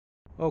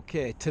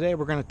Okay, today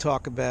we're going to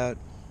talk about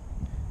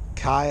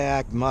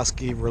Kayak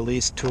Musky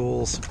release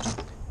tools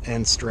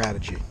and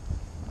strategy.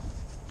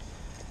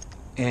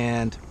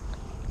 And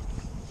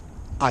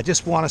I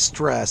just want to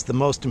stress the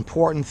most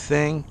important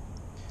thing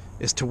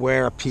is to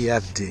wear a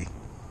PFD.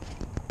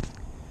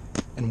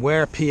 And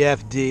wear a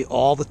PFD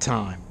all the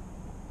time.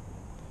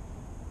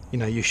 You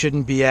know, you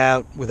shouldn't be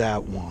out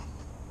without one.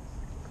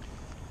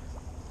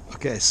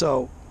 Okay,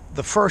 so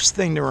the first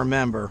thing to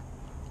remember,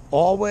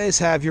 always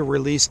have your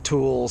release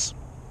tools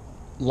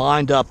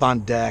lined up on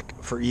deck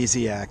for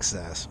easy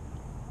access.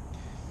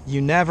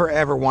 You never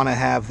ever want to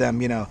have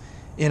them, in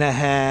a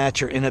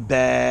hatch or in a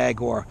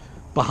bag or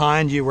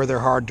behind you where they're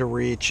hard to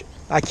reach.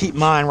 I keep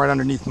mine right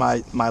underneath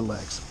my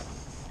legs.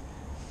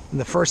 And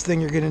the first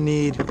thing you're going to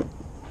need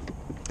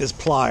is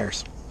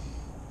pliers.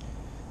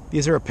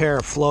 These are a pair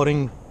of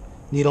floating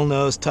needle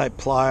nose type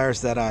pliers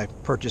that I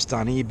purchased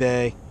on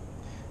eBay.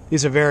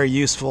 These are very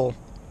useful.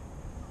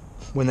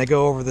 When they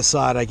go over the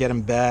side, I get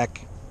them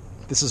back.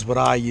 This is what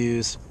I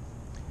use.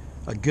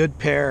 A good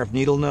pair of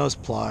needle nose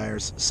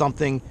pliers,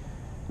 something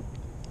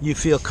you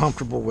feel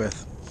comfortable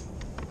with.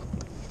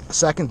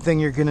 Second thing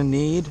you're going to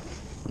need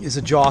is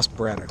a jaw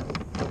spreader.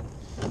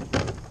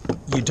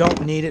 You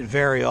don't need it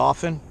very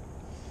often,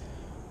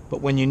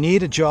 but when you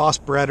need a jaw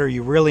spreader,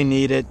 you really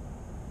need it,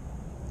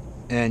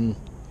 and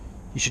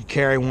you should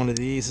carry one of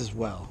these as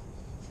well.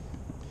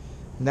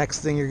 Next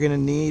thing you're going to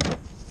need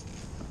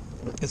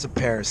is a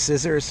pair of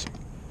scissors.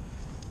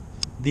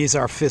 These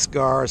are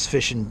Fiskars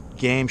Fish and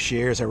Game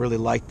Shears. I really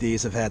like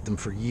these. I've had them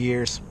for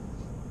years.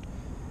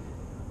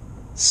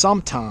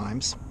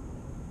 Sometimes,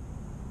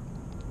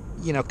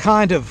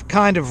 kind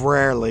of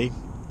rarely,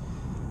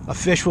 a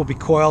fish will be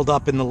coiled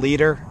up in the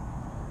leader.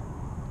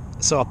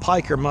 So a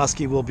pike or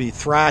muskie will be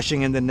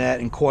thrashing in the net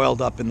and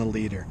coiled up in the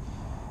leader.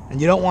 And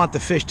you don't want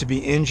the fish to be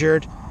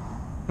injured.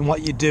 And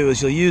what you do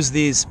is you'll use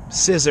these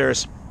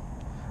scissors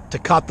to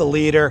cut the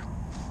leader,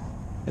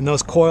 and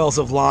those coils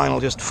of line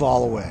will just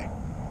fall away.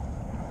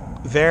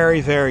 Very,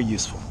 very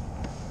useful.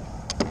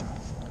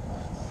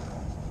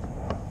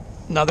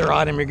 Another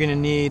item you're going to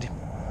need,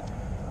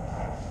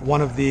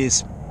 one of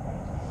these.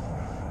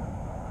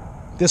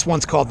 This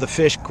one's called the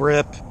fish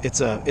grip.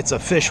 It's a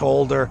fish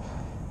holder.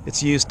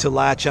 It's used to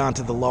latch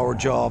onto the lower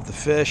jaw of the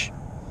fish.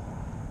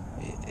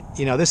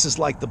 This is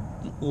like the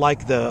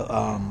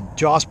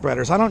jaw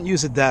spreaders. I don't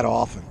use it that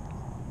often.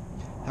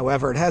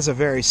 However, it has a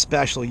very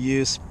special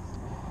use.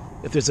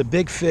 If there's a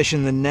big fish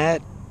in the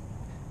net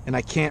and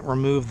I can't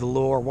remove the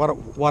lure,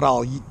 what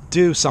I'll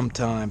do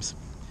sometimes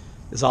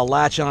is I'll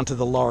latch onto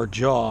the lower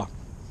jaw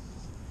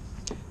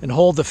and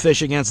hold the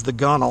fish against the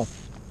gunnel,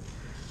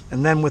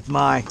 and then with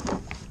my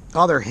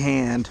other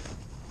hand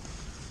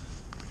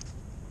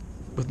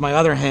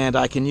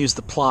I can use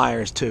the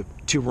pliers to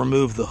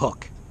remove the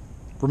hook,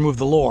 remove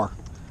the lure.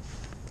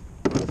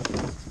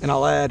 And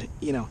I'll add,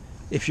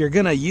 if you're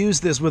going to use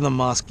this with a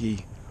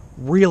muskie,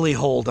 really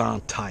hold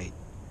on tight,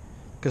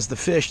 because the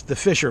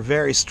fish are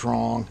very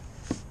strong.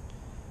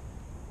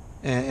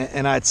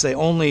 And I'd say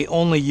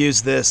only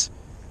use this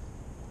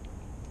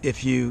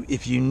if you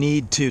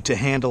need to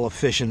handle a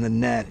fish in the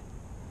net.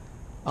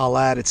 I'll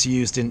add it's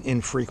used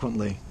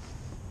infrequently.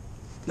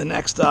 The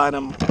next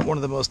item, one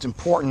of the most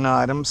important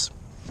items,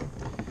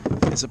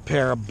 is a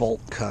pair of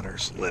bolt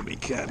cutters. Let me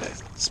kind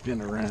of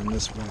spin around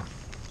this way.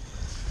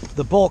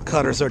 The bolt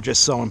cutters are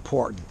just so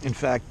important. In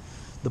fact,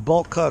 the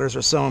bolt cutters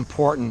are so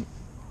important,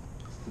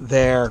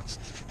 they're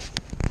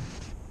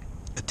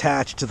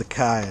attached to the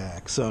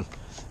kayak. So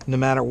no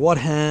matter what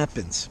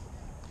happens,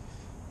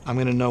 I'm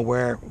going to know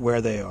where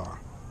they are.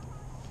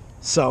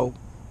 So,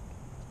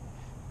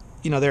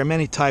 there are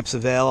many types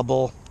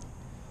available.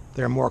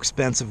 There are more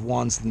expensive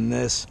ones than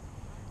this.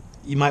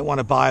 You might want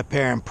to buy a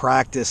pair and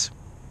practice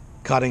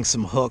cutting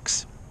some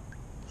hooks.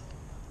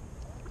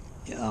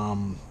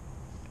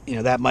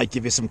 That might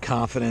give you some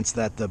confidence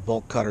that the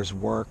bolt cutters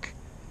work.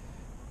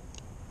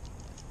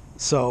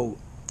 So,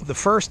 the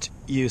first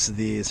use of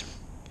these,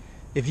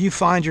 if you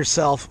find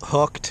yourself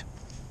hooked,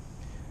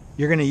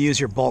 you're going to use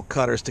your bolt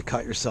cutters to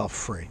cut yourself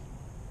free.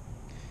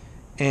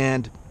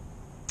 And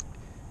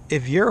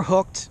if you're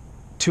hooked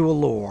to a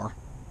lure,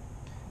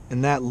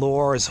 and that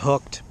lure is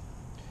hooked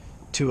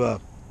to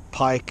a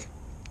pike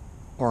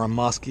or a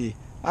muskie,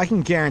 I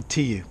can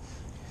guarantee you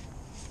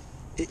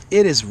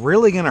it is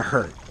really going to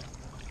hurt.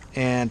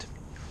 And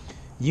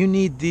you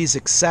need these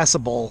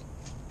accessible,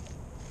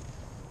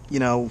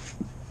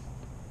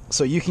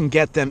 so you can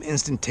get them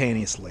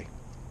instantaneously.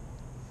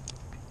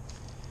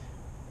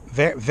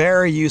 Very,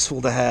 very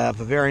useful to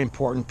have, a very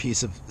important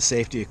piece of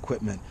safety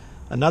equipment.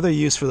 Another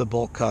use for the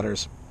bolt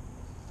cutters,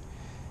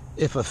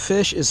 if a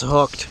fish is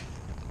hooked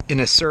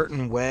in a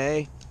certain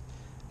way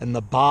and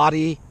the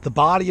body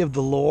of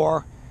the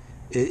lure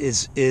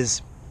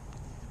is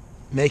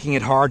making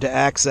it hard to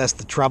access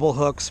the treble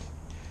hooks,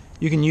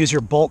 you can use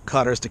your bolt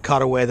cutters to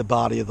cut away the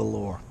body of the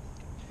lure.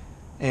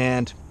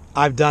 And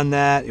I've done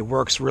that. It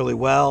works really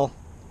well.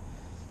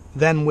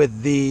 Then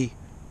with the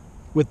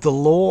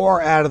lure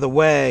out of the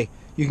way,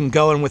 you can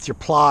go in with your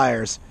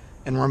pliers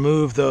and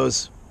remove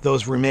those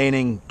those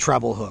remaining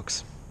treble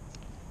hooks.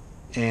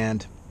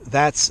 And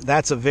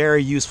that's a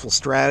very useful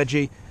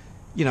strategy.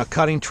 You know,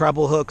 cutting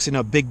treble hooks, you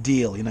know, big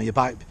deal. You know, you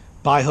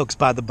buy hooks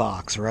by the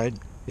box, right?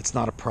 It's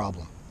not a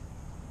problem.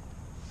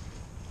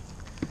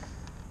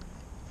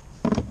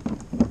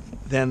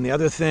 Then the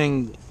other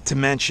thing to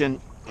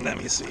mention, let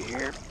me see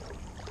here,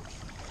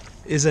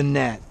 is a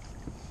net.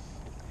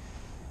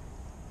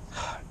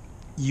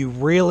 You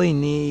really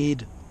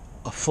need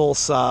a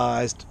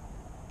full-sized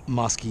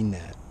musky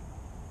net.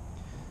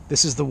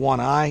 This is the one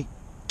I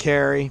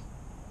carry.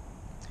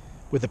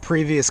 With the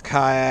previous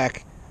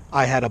kayak,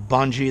 I had a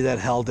bungee that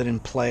held it in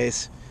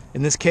place.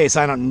 In this case,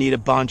 I don't need a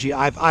bungee.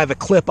 I have a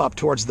clip up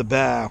towards the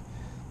bow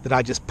that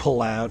I just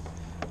pull out.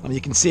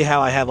 You can see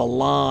how I have a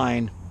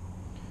line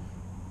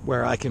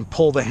where I can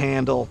pull the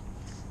handle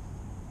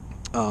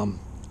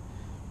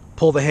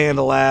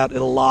out,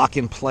 it'll lock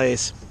in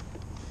place,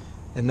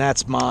 and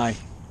that's my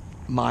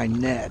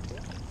net.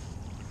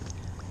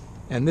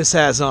 And this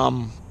has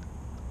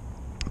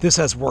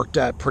worked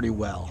out pretty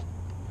well.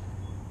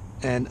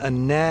 And a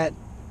net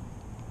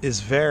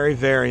is very,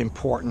 very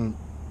important.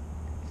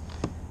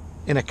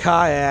 In a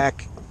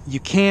kayak,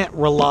 you can't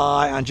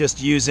rely on just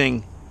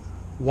using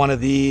one of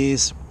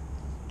these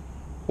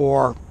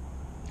or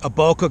a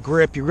Boca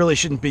grip. You really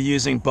shouldn't be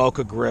using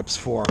Boca grips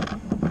for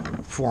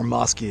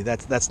musky.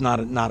 That's not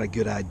a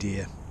good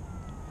idea.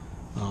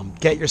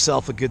 Get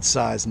yourself a good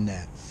sized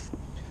net.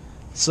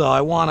 So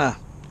I wanna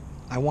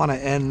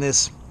end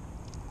this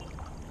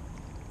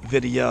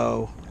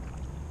video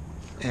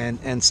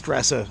and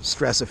stress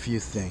a few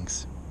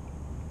things.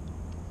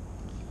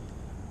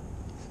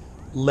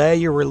 Lay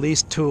your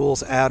release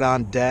tools out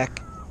on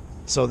deck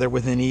so they're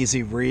within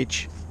easy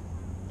reach.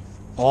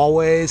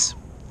 Always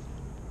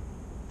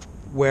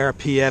wear a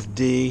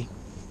PFD.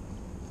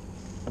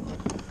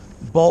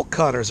 Bolt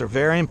cutters are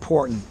very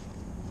important.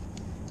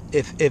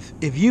 If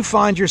you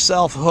find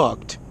yourself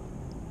hooked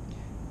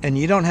and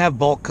you don't have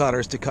bolt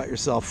cutters to cut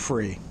yourself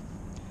free,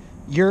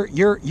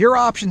 your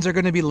options are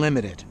going to be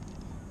limited.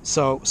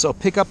 So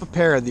pick up a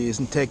pair of these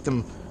and take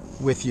them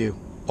with you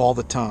all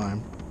the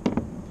time.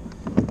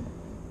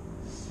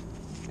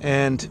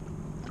 And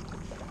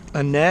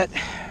a net,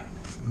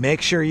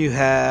 make sure you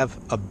have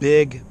a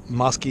big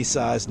musky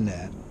sized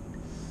net.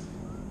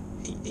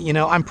 You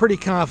know, I'm pretty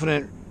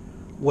confident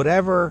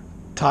whatever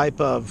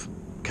type of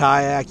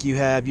kayak you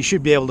have, you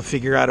should be able to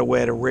figure out a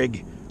way to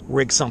rig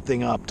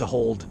something up to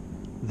hold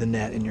the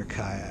net in your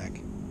kayak.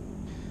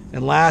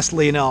 And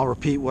lastly, and I'll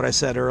repeat what I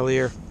said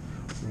earlier,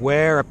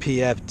 wear a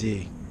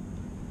PFD.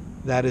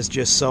 That is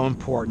just so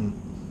important.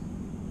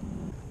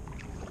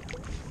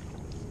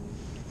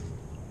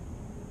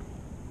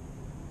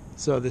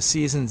 So the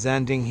season's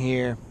ending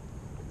here.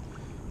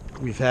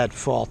 We've had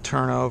fall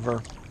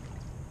turnover.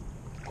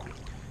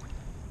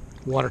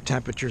 Water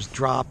temperature's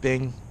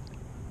dropping.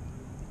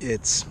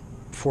 It's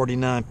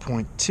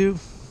 49.2.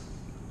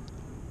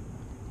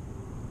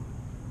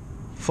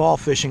 Fall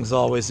fishing's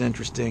always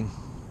interesting.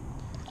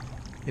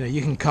 You know,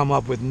 you can come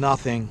up with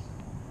nothing.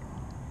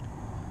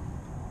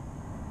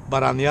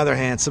 But on the other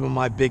hand, some of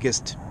my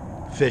biggest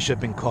fish have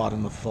been caught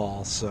in the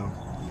fall. So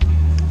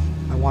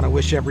I want to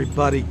wish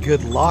everybody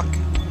good luck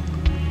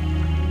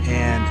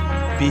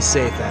and be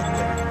safe out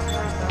there.